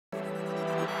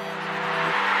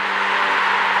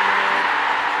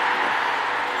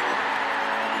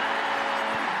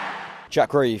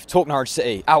Jack Reeve,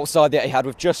 TalkNorwichCity, outside the Etihad.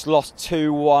 We've just lost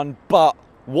 2-1, but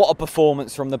what a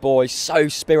performance from the boys. So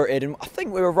spirited, and I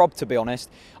think we were robbed, to be honest.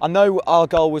 I know our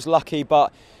goal was lucky,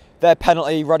 but their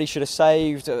penalty, Ruddy should have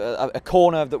saved. A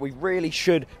corner that we really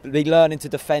should be learning to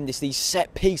defend. It's these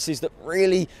set pieces that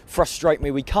really frustrate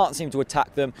me. We can't seem to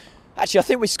attack them. Actually, I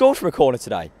think we scored from a corner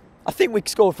today.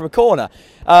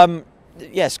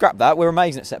 Yeah, scrap that. We're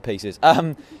amazing at set pieces.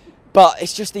 But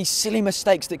it's just these silly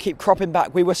mistakes that keep cropping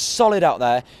back. We were solid out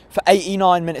there for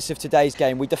 89 minutes of today's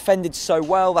game. We defended so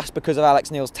well. That's because of Alex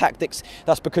Neil's tactics.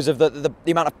 That's because of the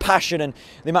amount of passion and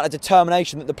the amount of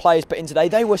determination that the players put in today.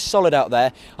 They were solid out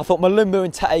there. I thought Malumbu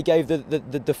and Tete gave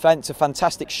the defence a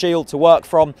fantastic shield to work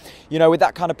from. You know, with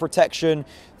that kind of protection,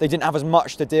 they didn't have as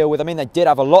much to deal with. I mean, they did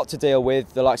have a lot to deal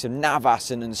with, the likes of Navas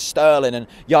and Sterling and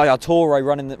Yaya Toure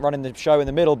running the show in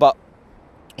the middle. But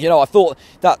you know, I thought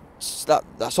that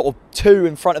sort of two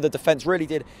in front of the defence really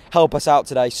did help us out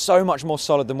today. So much more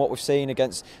solid than what we've seen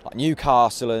against like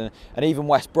Newcastle and even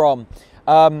West Brom.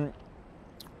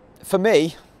 For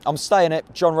me, I'm staying it.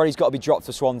 John Ruddy's got to be dropped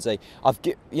for Swansea.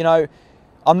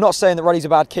 I'm not saying that Ruddy's a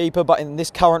bad keeper, but in this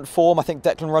current form, I think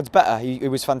Declan Rudd's better. He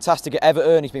was fantastic at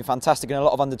Everton. He's been fantastic in a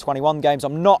lot of under-21 games.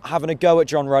 I'm not having a go at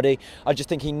John Ruddy. I just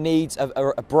think he needs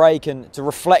a break and to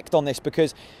reflect on this,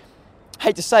 because I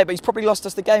hate to say it, but he's probably lost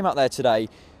us the game out there today.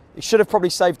 He should have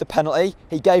probably saved the penalty.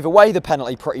 He gave away the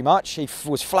penalty pretty much. He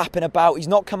was flapping about. He's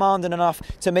not commanding enough.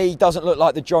 To me, he doesn't look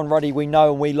like the John Ruddy we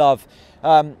know and we love.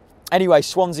 Anyway,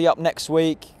 Swansea up next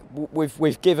week.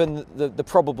 We've given the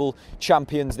probable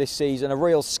champions this season a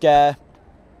real scare.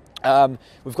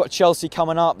 We've got Chelsea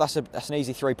coming up. That's an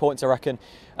easy 3 points, I reckon.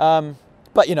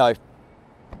 But, you know,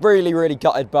 really, really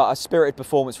gutted, but a spirited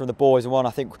performance from the boys, and one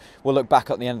I think we'll look back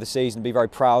at the end of the season and be very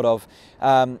proud of.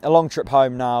 A long trip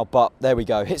home now, but there we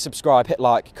go. Hit subscribe, hit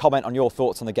like, comment on your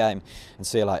thoughts on the game, and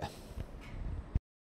see you later.